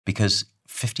Because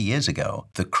 50 years ago,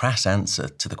 the crass answer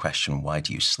to the question, why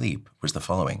do you sleep, was the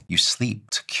following. You sleep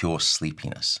to cure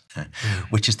sleepiness,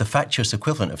 which is the fatuous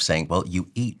equivalent of saying, well, you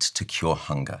eat to cure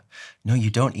hunger. No, you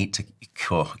don't eat to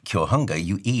cure hunger.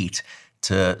 You eat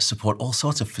to support all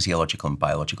sorts of physiological and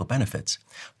biological benefits.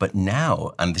 But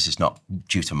now, and this is not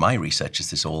due to my research,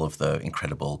 this is all of the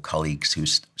incredible colleagues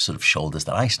whose sort of shoulders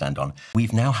that I stand on,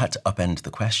 we've now had to upend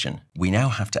the question. We now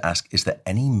have to ask, is there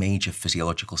any major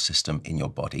physiological system in your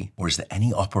body, or is there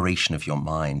any operation of your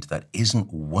mind that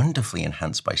isn't wonderfully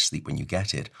enhanced by sleep when you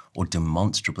get it, or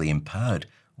demonstrably impaired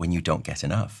when you don't get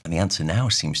enough? And the answer now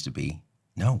seems to be,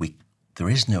 no, there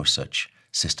is no such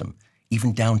system.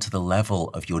 Even down to the level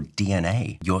of your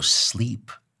DNA, your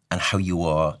sleep and how you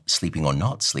are sleeping or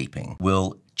not sleeping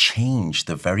will change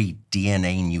the very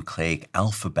DNA nucleic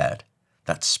alphabet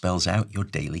that spells out your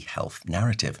daily health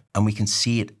narrative. And we can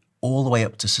see it all the way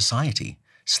up to society.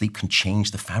 Sleep can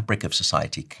change the fabric of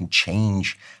society, can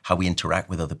change how we interact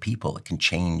with other people. It can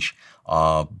change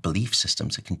our belief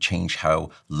systems. It can change how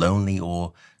lonely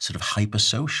or sort of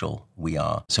hypersocial we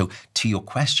are. So to your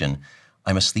question,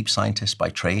 I'm a sleep scientist by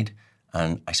trade.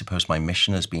 And I suppose my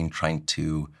mission has been trying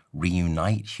to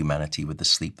reunite humanity with the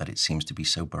sleep that it seems to be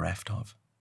so bereft of.